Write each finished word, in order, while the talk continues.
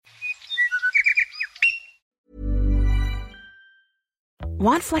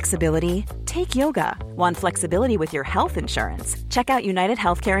Want flexibility? Take yoga. Want flexibility with your health insurance? Check out United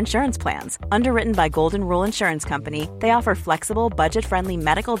Healthcare Insurance Plans. Underwritten by Golden Rule Insurance Company, they offer flexible, budget-friendly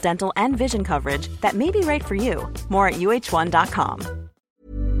medical, dental, and vision coverage that may be right for you. More at uh1.com.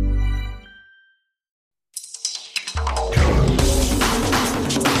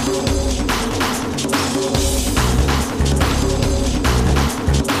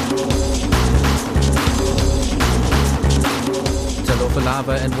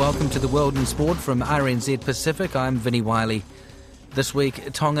 Lava, and welcome to the World in Sport from RNZ Pacific. I'm Vinnie Wiley. This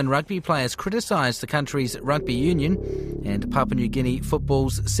week, Tongan rugby players criticised the country's rugby union, and Papua New Guinea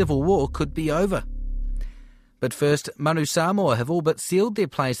football's civil war could be over. But first, Manu Samoa have all but sealed their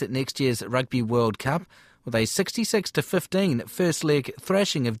place at next year's Rugby World Cup with a 66-15 first leg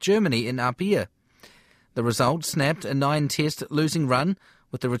thrashing of Germany in Apia. The result snapped a 9-test losing run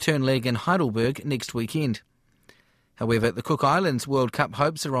with the return leg in Heidelberg next weekend. However, the Cook Islands World Cup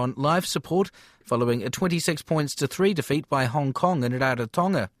hopes are on life support following a 26-3 defeat by Hong Kong in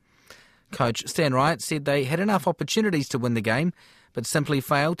Rarotonga. Coach Stan Wright said they had enough opportunities to win the game, but simply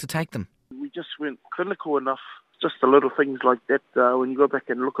failed to take them. We just weren't clinical enough. Just the little things like that. When you go back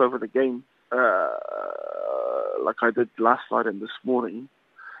and look over the game, like I did last night and this morning,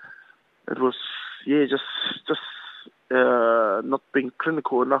 it was just not being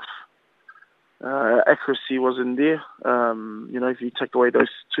clinical enough. Accuracy wasn't there. If you take away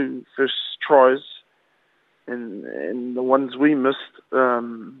those two first tries and the ones we missed, there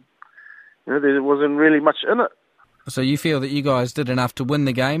wasn't really much in it. So you feel that you guys did enough to win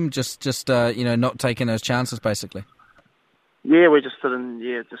the game, just not taking those chances, basically? Yeah, we just didn't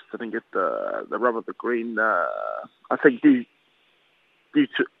get the rub of the green. I think due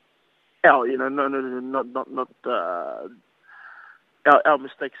to our, our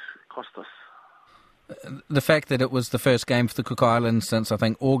mistakes cost us. The fact that it was the first game for the Cook Islands since, I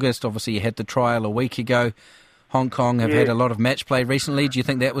think, August. Obviously, you had the trial a week ago. Hong Kong have had a lot of match play recently. Do you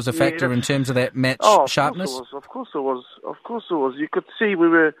think that was a factor in terms of that match sharpness? Of course it was. You could see we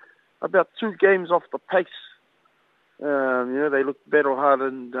were about 2 games off the pace. They looked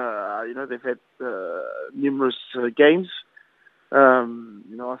battle-hardened. They've had numerous games.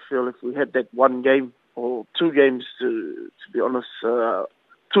 I feel if we had that 1 game or 2 games, to be honest,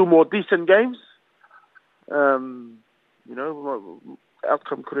 2 more decent games,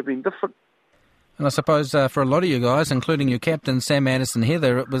 outcome could have been different. And I suppose for a lot of you guys, including your captain, Sam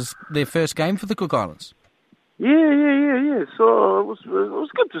Anderson-Heather, it was their first game for the Cook Islands. Yeah. So it was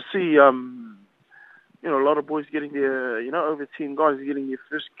good to see, a lot of boys getting their, over 10 guys getting their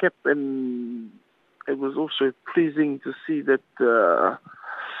first cap, and it was also pleasing to see that,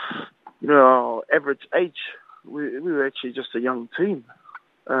 our average age, we were actually just a young team.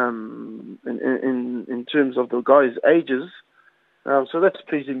 In terms of the guys' ages, so that's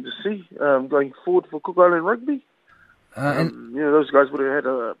pleasing to see going forward for Cook Island rugby. Those guys would have had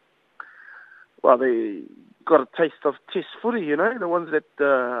they got a taste of test footy. The ones that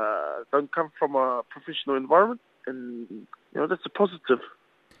don't come from a professional environment, and that's a positive.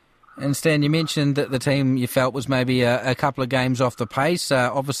 And Stan, you mentioned that the team you felt was maybe a couple of games off the pace.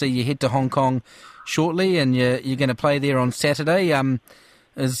 Obviously, you head to Hong Kong shortly, and you're going to play there on Saturday.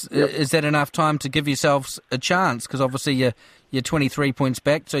 Is that enough time to give yourselves a chance? Because obviously you're 23 points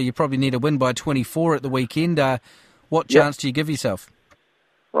back, so you probably need a win by 24 at the weekend. What chance do you give yourself?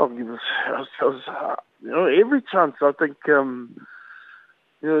 Well, give ourselves, every chance. I think,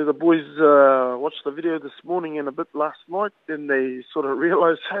 the boys watched the video this morning and a bit last night, and they sort of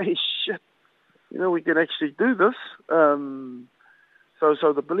realised, hey, shit, we can actually do this.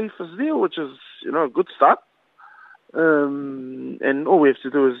 So the belief is there, which is, a good start. And all we have to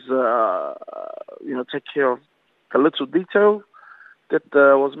do is, take care of a little detail that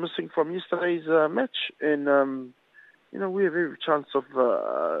was missing from yesterday's match, and we have every chance of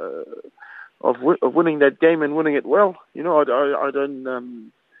winning that game and winning it well. I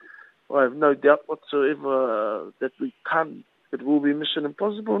have no doubt whatsoever that we can't. It will be mission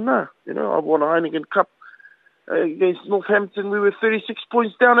impossible. No, I won a Heineken Cup against Northampton. We were 36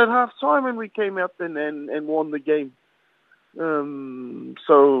 points down at half time, and we came out and won the game.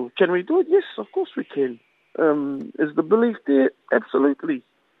 So can we do it? Yes, of course we can. Is the belief there? Absolutely.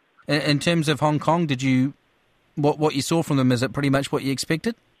 In terms of Hong Kong, did you what you saw from them? Is it pretty much what you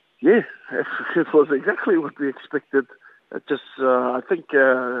expected? Yeah, it was exactly what we expected. It just, I think,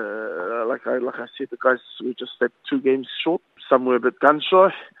 like I said, the guys were just that 2 games short. Some were a bit gun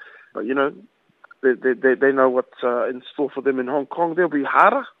shy, but they know what's in store for them in Hong Kong. They'll be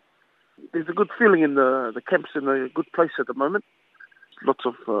harder. There's a good feeling in the camp's in a good place at the moment. Lots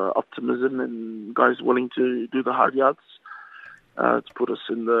of optimism and guys willing to do the hard yards. to put us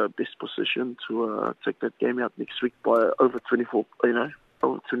in the best position to take that game out next week by over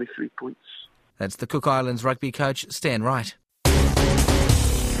 23 points. That's the Cook Islands rugby coach, Stan Wright.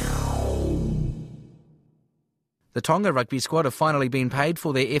 The Tonga rugby squad have finally been paid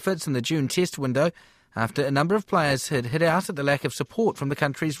for their efforts in the June test window after a number of players had hit out at the lack of support from the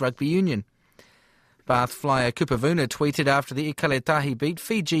country's rugby union. Bath flyer Kupavuna tweeted after the Ikaletahi beat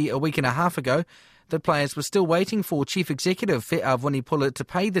Fiji a week and a half ago that players were still waiting for Chief Executive Fe'a Vunipula to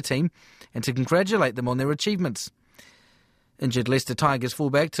pay the team and to congratulate them on their achievements. Injured Leicester Tigers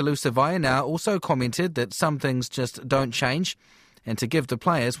fullback Talusa Vaianau also commented that some things just don't change and to give the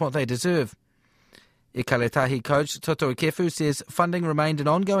players what they deserve. Ikaletahi coach Toto Ikefu says funding remained an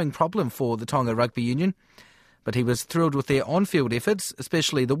ongoing problem for the Tonga Rugby Union, but he was thrilled with their on-field efforts,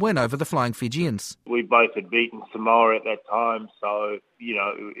 especially the win over the Flying Fijians. We both had beaten Samoa at that time, so,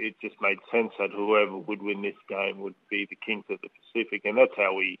 it just made sense that whoever would win this game would be the Kings of the Pacific, and that's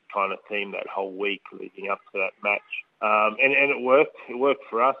how we kind of teamed that whole week leading up to that match. And it worked. It worked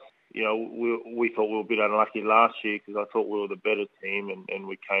for us. We thought we were a bit unlucky last year because I thought we were the better team and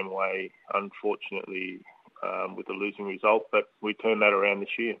we came away, unfortunately, with a losing result, but we turned that around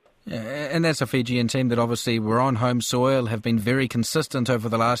this year. Yeah, and that's a Fijian team that obviously were on home soil, have been very consistent over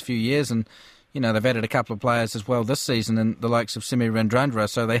the last few years, and they've added a couple of players as well this season, and the likes of Simi Randrandra,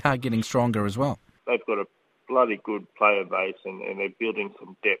 so they are getting stronger as well. They've got a bloody good player base and they're building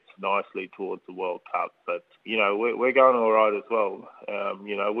some depth nicely towards the World Cup. But, we're going all right as well.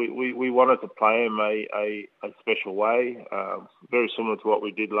 We wanted to play them a special way, very similar to what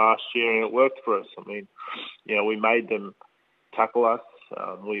we did last year, and it worked for us. I mean, we made them tackle us.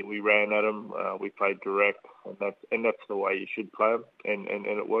 We ran at them. We played direct, and that's the way you should play them, and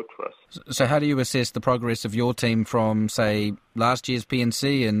it worked for us. So how do you assess the progress of your team from, say, last year's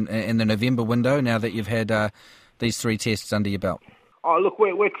PNC and the November window, now that you've had these 3 tests under your belt? Oh, look,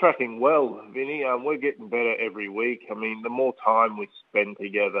 we're tracking well, Vinny. We're getting better every week. I mean, the more time we spend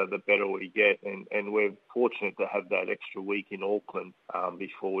together, the better we get, and we're fortunate to have that extra week in Auckland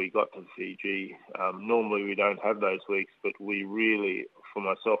before we got to Fiji. Normally we don't have those weeks, but we really, for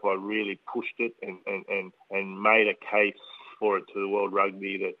myself, I really pushed it and made a case for it to the World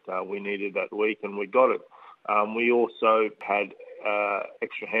Rugby that we needed that week, and we got it. We also had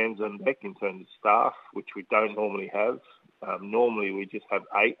extra hands on deck in terms of staff, which we don't normally have. Normally we just have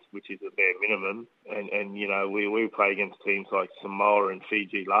 8, which is a bare minimum, and we play against teams like Samoa and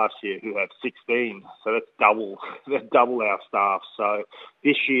Fiji last year who have 16, so that's double our staff. So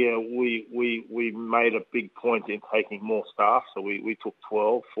this year we made a big point in taking more staff, so we took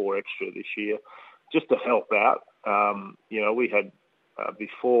 12, 4 extra this year, just to help out. We had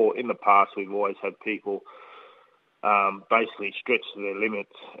before, in the past, we've always had people basically stretch to their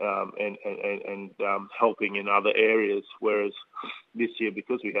limits and helping in other areas, whereas this year,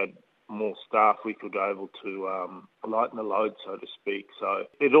 because we had more staff, we could be able to lighten the load, so to speak. So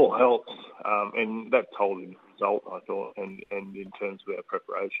it all helps, and that told in the result, I thought, and in terms of our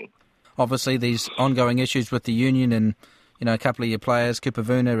preparation. Obviously, these ongoing issues with the union and, a couple of your players,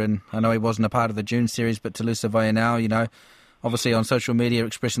 Kupavuna, and I know he wasn't a part of the June series, but Talusa Vaianau, obviously on social media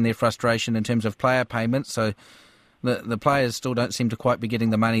expressing their frustration in terms of player payments, so the players still don't seem to quite be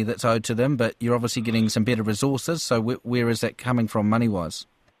getting the money that's owed to them, but you're obviously getting some better resources, so where is that coming from money-wise?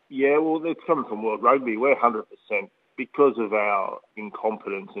 Yeah, well, it's coming from World Rugby. We're 100%, because of our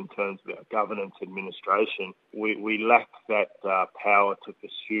incompetence in terms of our governance administration, we lack that power to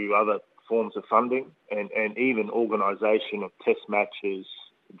pursue other forms of funding and even organisation of test matches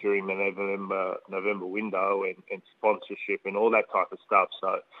during the November window and sponsorship and all that type of stuff.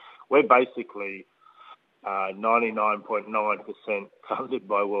 So we're basically 99.9% funded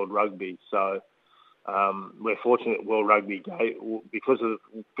by World Rugby. So we're fortunate World Rugby because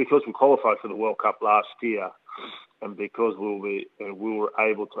we qualified for the World Cup last year, and because we were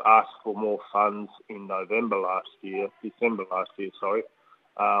able to ask for more funds in December last year.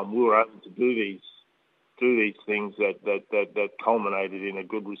 We were able to do these things that culminated in a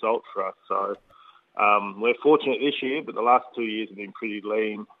good result for us. So we're fortunate this year, but the last 2 years have been pretty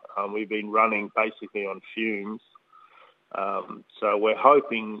lean. We've been running basically on fumes. So we're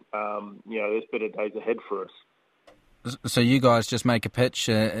hoping, there's better days ahead for us. So you guys just make a pitch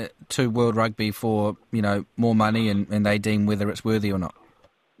to World Rugby for, more money and they deem whether it's worthy or not?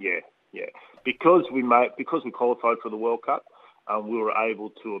 Yeah. Because we qualified for the World Cup, we were able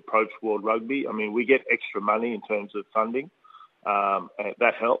to approach World Rugby. I mean, we get extra money in terms of funding.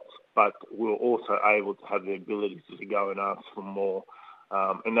 That helps, but we were also able to have the ability to go and ask for more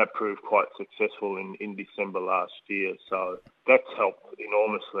and that proved quite successful in December last year. So that's helped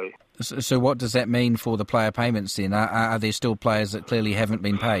enormously. So what does that mean for the player payments then? Are there still players that clearly haven't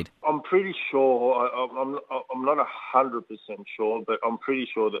been paid? I'm pretty sure, I'm not 100% sure, but I'm pretty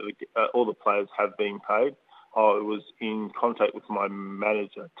sure that all the players have been paid. I was in contact with my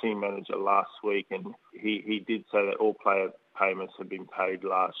team manager last week, and he did say that all player payments have been paid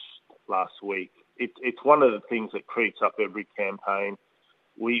last week. It's one of the things that creeps up every campaign.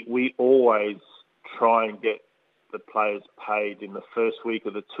 We always try and get the players paid in the first week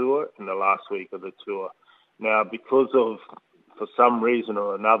of the tour and the last week of the tour. Now, because of, for some reason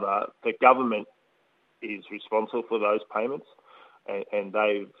or another, the government is responsible for those payments, and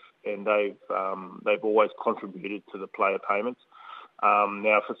they've always contributed to the player payments.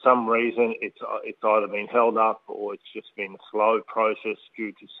 Now, for some reason, it's either been held up or it's just been a slow process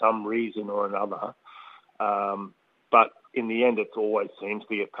due to some reason or another. But in the end, it always seems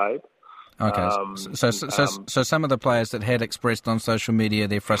to get paid. Okay, so some of the players that had expressed on social media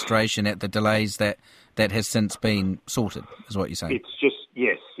their frustration at the delays that has since been sorted, is what you're saying? It's just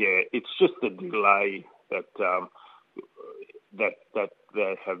it's just the delay that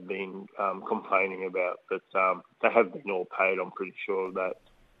they have been complaining about. But they have been all paid. I'm pretty sure of that.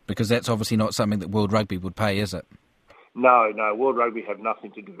 Because that's obviously not something that World Rugby would pay, is it? No. World Rugby have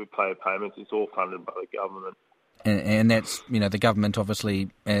nothing to do with player payments. It's all funded by the government. And that's, the government obviously,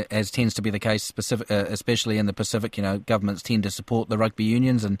 as tends to be the case, especially in the Pacific, governments tend to support the rugby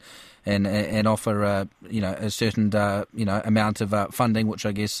unions and offer, a certain, amount of funding, which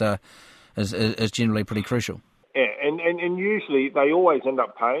I guess is generally pretty crucial. Yeah, and usually they always end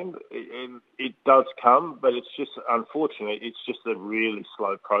up paying. It does come, but it's just, unfortunately, it's just a really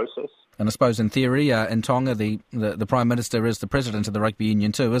slow process. And I suppose in theory, in Tonga, the Prime Minister is the President of the Rugby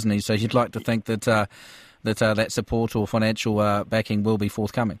Union too, isn't he? So you'd like to think that that support or financial backing will be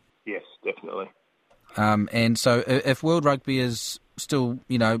forthcoming. Yes, definitely. And so if World Rugby is still,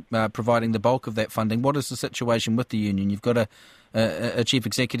 providing the bulk of that funding, what is the situation with the union? You've got a chief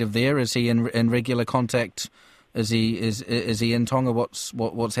executive there. Is he in regular contact? Is he in Tonga? What's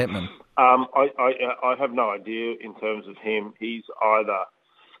happening? I have no idea in terms of him. He's either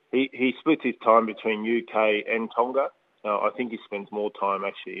he splits his time between UK and Tonga. I think he spends more time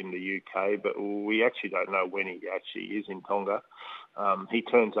actually in the UK, but we actually don't know when he actually is in Tonga. He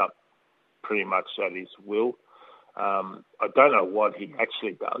turns up pretty much at his will. I don't know what he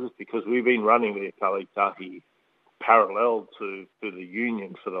actually does, because we've been running the Kalitahi parallel to the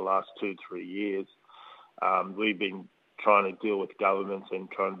union for the last 2-3 years. We've been trying to deal with governments and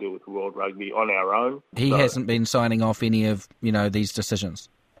trying to deal with World Rugby on our own. He hasn't been signing off any of these decisions.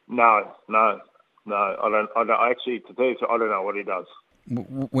 No. I don't actually, to tell you, I don't know what he does.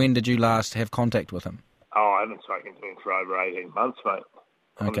 When did you last have contact with him? Oh, I haven't spoken to him for over 18 months, mate.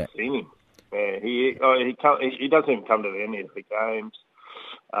 I haven't seen him. Yeah, he doesn't even come to any of the games.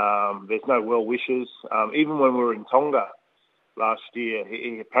 There's no well wishes. Even when we were in Tonga last year,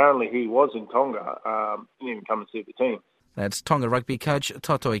 apparently he was in Tonga. Didn't even come and see the team. That's Tonga rugby coach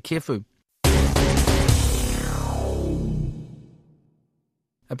Totoi Kefu.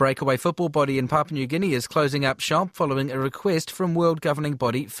 A breakaway football body in Papua New Guinea is closing up shop following a request from world governing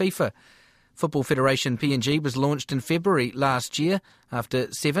body FIFA. Football Federation PNG was launched in February last year after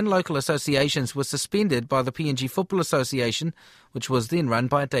 7 local associations were suspended by the PNG Football Association, which was then run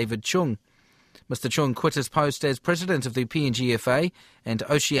by David Chung. Mr Chung quit his post as president of the PNG FA and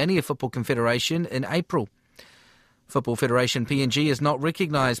Oceania Football Confederation in April. Football Federation PNG is not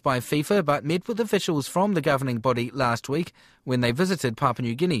recognised by FIFA but met with officials from the governing body last week when they visited Papua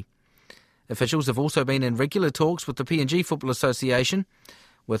New Guinea. Officials have also been in regular talks with the PNG Football Association,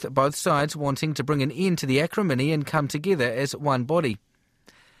 with both sides wanting to bring an end to the acrimony and come together as one body.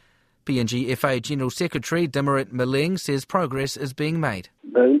 PNG FA General Secretary Dimirit Maleng says progress is being made.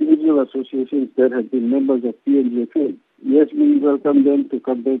 The individual associations that have been members of PNG FA, yes, we welcome them to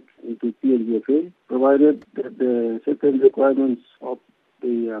come back into PNG FA, provided that the certain requirements of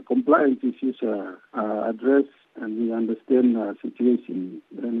the compliance issues are addressed and we understand the situation.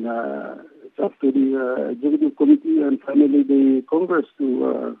 And it's up to the executive committee and finally the Congress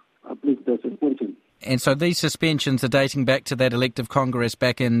to uplift the suspension. And so these suspensions are dating back to that elective Congress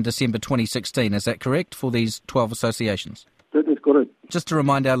back in December 2016, is that correct, for these 12 associations? That is correct. Just to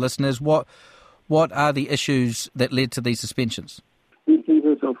remind our listeners, what are the issues that led to these suspensions?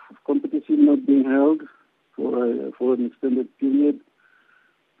 Instances of competition not being held for an extended period.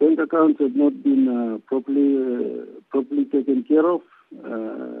 Bank accounts have not been properly taken care of.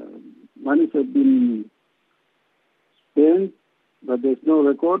 Monies have been spent, but there's no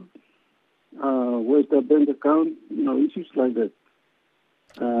record. Where's the bank account? Issues like that.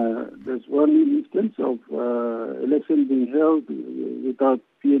 There's one instance of election being held without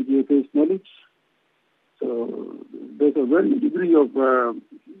PNGFA's knowledge. So there's a very degree of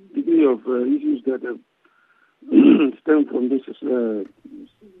issues that stem from this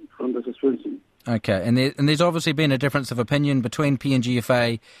from the suspension. Okay, and there's obviously been a difference of opinion between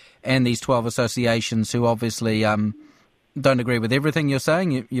PNGFA and these 12 associations who obviously don't agree with everything you're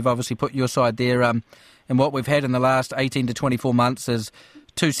saying. You've obviously put your side there. And what we've had in the last 18 to 24 months is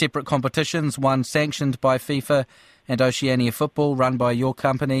two separate competitions, one sanctioned by FIFA and Oceania Football, run by your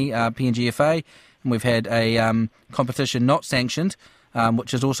company, PNGFA. And we've had a competition not sanctioned,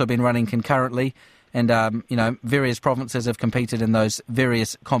 which has also been running concurrently. And, various provinces have competed in those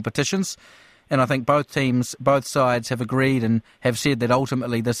various competitions. And I think both sides have agreed and have said that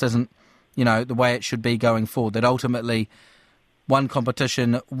ultimately this isn't, the way it should be going forward, that ultimately one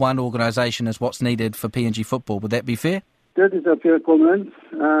competition, one organisation is what's needed for PNG football. Would that be fair? That is a fair comment.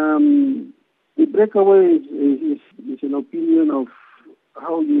 The breakaway is an opinion of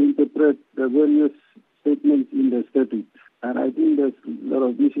how you interpret the various statements in the statute. And I think there's a lot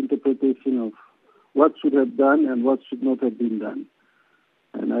of misinterpretation of what should have done and what should not have been done.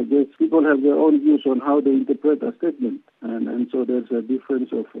 And I guess people have their own views on how they interpret a statement. And so there's a difference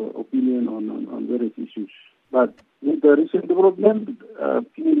of opinion on various issues. But with the recent development,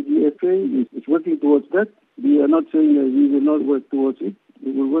 PNGFA is working towards that. We are not saying that we will not work towards it.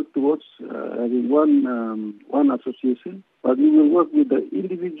 We will work towards having one association. But we will work with the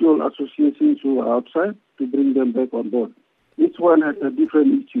individual associations who are outside to bring them back on board. Each one has a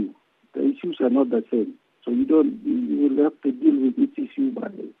different issue. The issues are not the same. So you will have to deal with each issue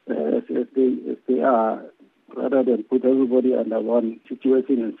as they are, rather than put everybody under one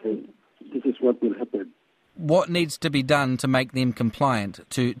situation and say, this is what will happen. What needs to be done to make them compliant,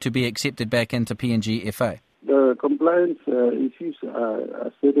 to be accepted back into PNGFA? The compliance issues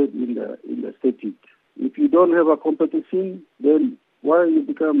are stated in the statute. If you don't have a competition, then why you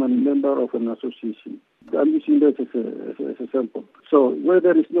become a member of an association? I'm using that as a sample. So where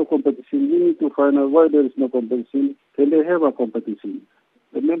there is no competition, we need to find out why there is no competition. Can they have a competition?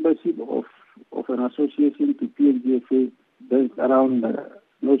 The membership of an association to PNGFA based around the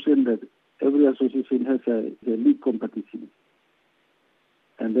notion that every association has a league competition.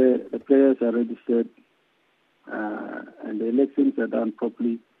 And the players are registered and the elections are done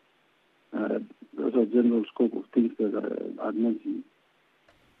properly. Those are general scope of things that are mentioned.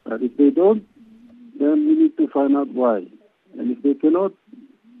 But if they don't, then we need to find out why. And if they cannot,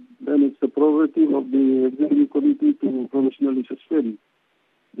 then it's the prerogative of the executive committee to provisionally suspend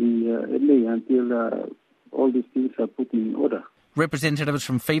the MA until all these things are put in order. Representatives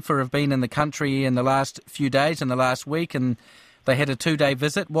from FIFA have been in the country in the last few days, in the last week, and they had a 2-day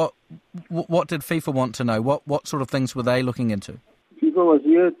visit. What did FIFA want to know? What sort of things were they looking into? FIFA was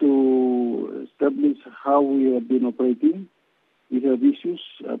here to establish how we have been operating. We have issues.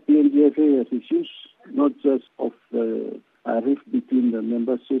 PNGFA has issues, not just of the rift between the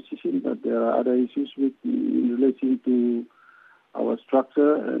member associations, but there are other issues in relation to our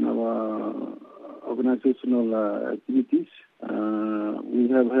structure and our organizational activities. We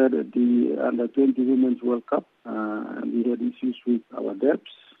have had the Under-20 Women's World Cup, and we had issues with our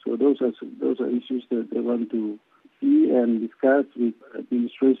debts. So those are issues that they want to see and discuss with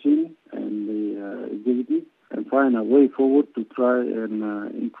administration and the executive, and find a way forward to try and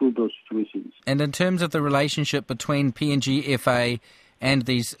improve those situations. And in terms of the relationship between PNGFA and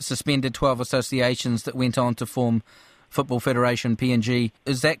these suspended 12 associations that went on to form Football Federation PNG,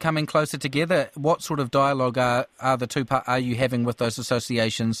 is that coming closer together? What sort of dialogue are you having with those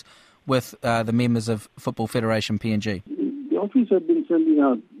associations, with the members of Football Federation PNG? The office has been sending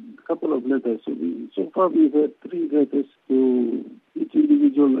out a couple of letters. So far we've had 3 letters to each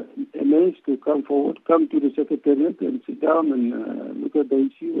individual MAs to come to the Secretariat and sit down and look at the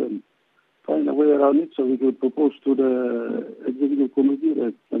issue and find a way around it, so we could propose to the Executive Committee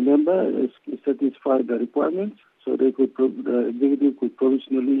that a member has satisfied the requirements, so the Executive could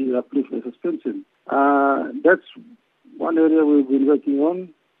provisionally approve the suspension. That's one area we've been working on.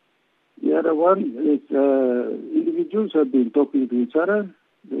 The other one is individuals have been talking to each other.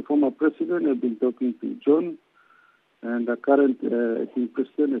 The former president has been talking to John, and the current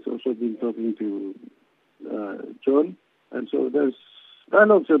president has also been talking to John. And so there's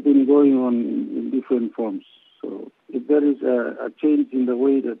dialogues have been going on in different forms. So if there is a change in the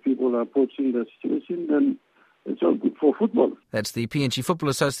way that people are approaching the situation, then it's all good for football. That's the PNG Football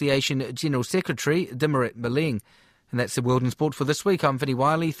Association General Secretary, Dimaret Maleng. And that's the World in Sport for this week. I'm Vinnie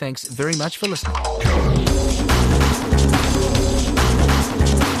Wiley. Thanks very much for listening.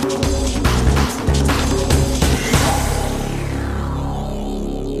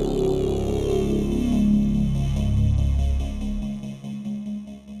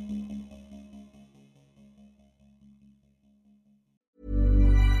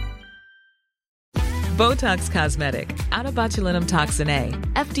 Botox Cosmetic, out of botulinum toxin A,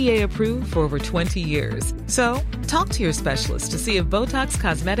 FDA approved for over 20 years. So, talk to your specialist to see if Botox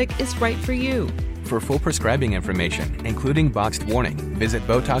Cosmetic is right for you. For full prescribing information, including boxed warning, visit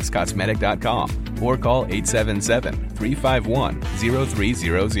BotoxCosmetic.com or call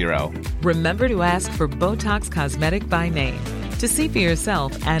 877-351-0300. Remember to ask for Botox Cosmetic by name. To see for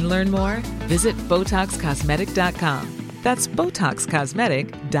yourself and learn more, visit BotoxCosmetic.com. That's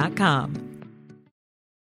BotoxCosmetic.com.